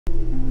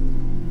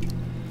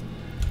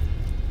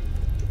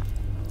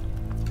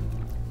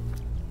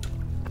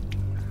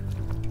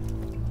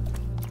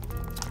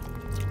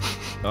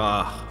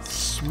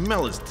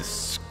Smell is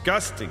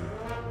disgusting.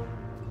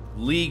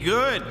 Lee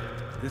good.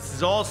 This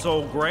is all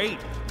so great.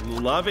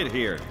 Love it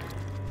here.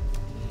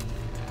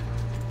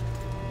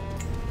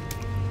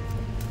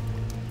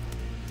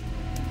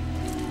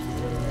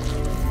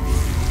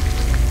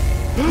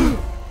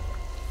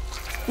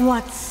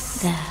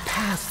 What's the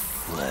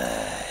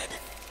password?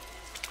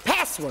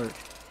 Password?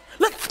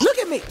 Look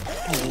at me.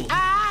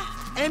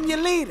 I am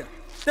your leader.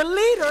 The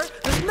leader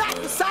does not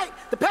recite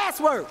the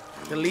password.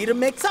 The leader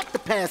makes up the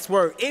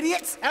password,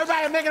 idiots.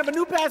 Everybody making up a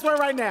new password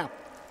right now.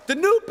 The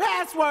new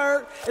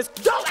password is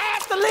don't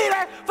ask the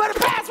leader for the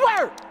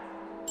password.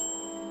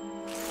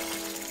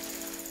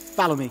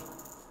 Follow me.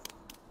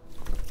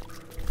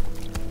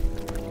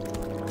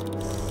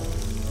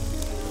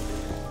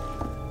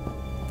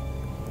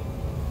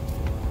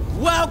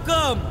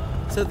 Welcome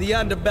to the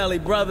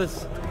Underbelly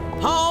Brothers,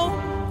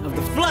 home of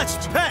the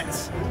flushed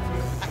pets.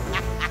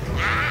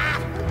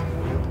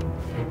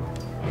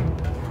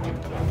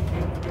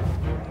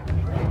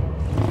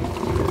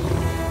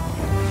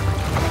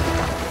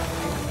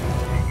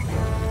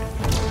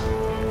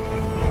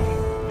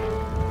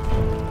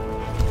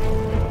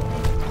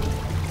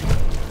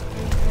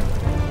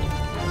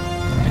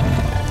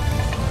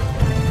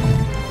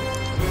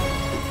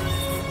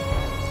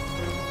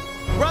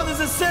 Brothers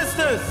and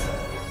sisters,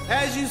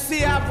 as you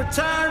see, I've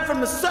returned from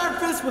the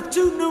surface with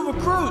 2 new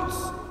recruits.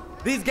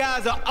 These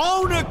guys are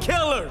owner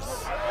killers.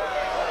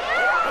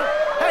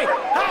 Hey,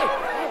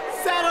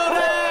 settle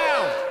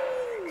down.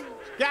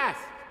 Guys,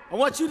 I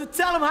want you to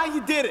tell them how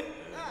you did it.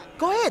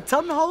 Go ahead,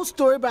 tell them the whole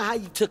story about how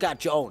you took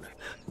out your owner.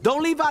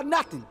 Don't leave out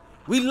nothing.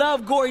 We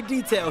love gory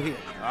detail here.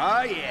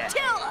 Oh, yeah.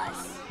 Tell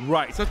us!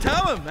 Right, so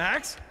tell him,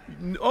 Max.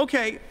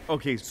 Okay,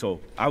 so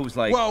I was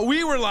like... Well,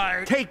 we were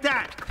like... Take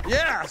that!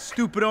 Yeah!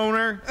 Stupid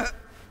owner.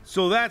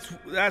 So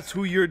that's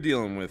who you're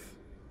dealing with.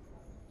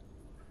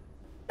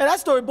 And that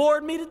story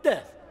bored me to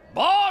death.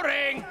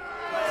 Boring!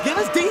 Give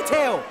us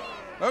detail.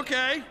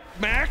 Okay,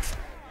 Max.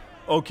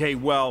 Okay,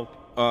 well,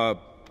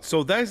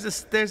 so there's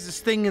this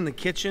thing in the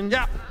kitchen.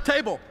 Yeah,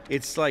 table.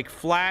 It's like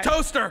flat.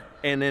 Toaster.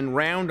 And then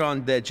round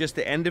on just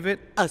the end of it.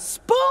 A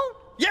spoon?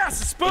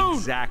 Yes, a spoon.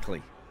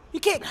 Exactly. You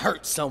can't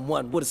hurt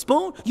someone with a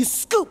spoon. You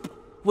scoop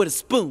with a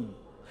spoon.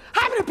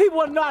 How many people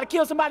want to know how to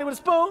kill somebody with a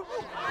spoon?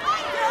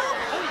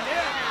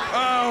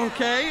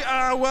 Okay,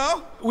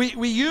 well,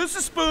 we use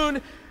the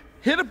spoon,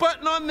 hit a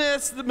button on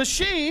the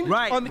machine,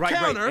 on the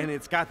counter. Right, and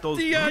it's got those,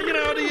 those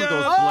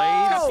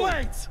blades.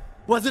 blades.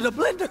 Was it a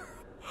blender?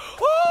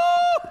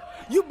 Ooh,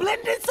 you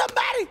blended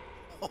somebody?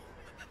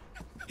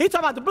 He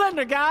talking about the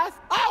blender, guys.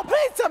 Oh,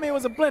 please tell me it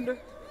was a blender.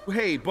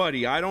 Hey,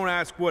 buddy, I don't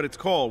ask what it's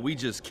called. We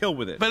just kill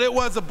with it. But it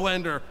was a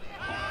blender.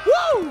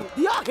 Woo!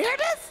 Do y'all hear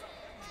this?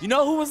 You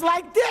know who was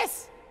like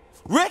this?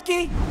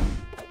 Ricky.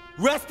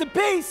 Rest in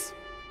peace.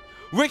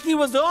 Ricky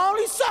was the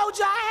only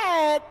soldier I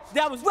had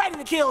that was ready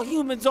to kill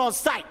humans on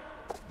sight.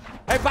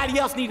 Everybody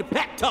else need a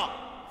pep talk.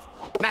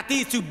 Not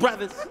these 2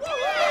 brothers. See,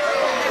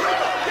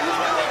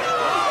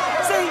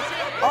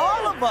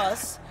 all of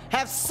us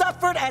have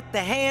suffered at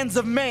the hands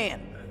of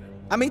man.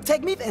 I mean,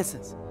 take me for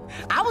instance.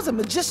 I was a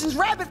magician's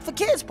rabbit for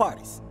kids'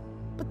 parties.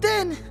 But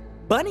then,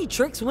 bunny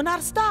tricks went out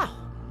of style.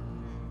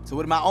 So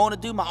what did my owner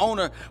do? My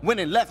owner went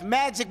and left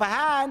magic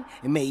behind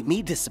and made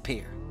me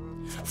disappear.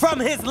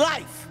 From his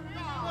life.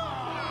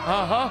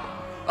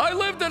 I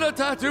lived in a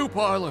tattoo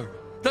parlor.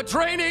 The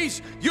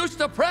trainees used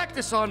to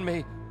practice on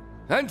me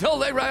until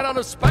they ran out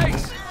of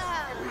space.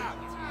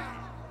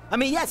 I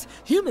mean, yes,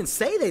 humans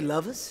say they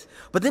love us,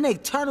 but then they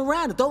turn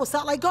around and throw us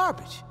out like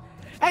garbage.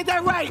 Ain't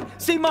that right,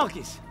 sea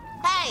monkeys?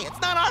 Hey, it's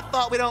not our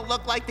fault we don't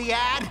look like the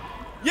ad.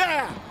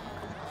 Yeah.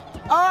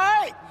 All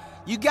right,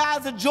 you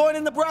guys are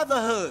joining the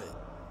Brotherhood.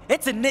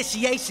 It's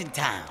initiation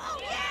time.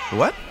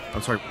 What?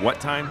 I'm sorry, what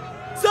time?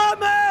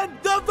 Summon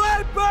the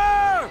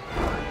Viper!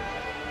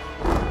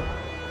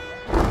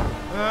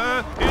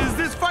 Is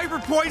this Viper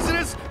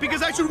poisonous?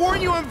 Because I should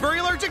warn you, I'm very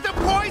allergic to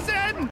poison!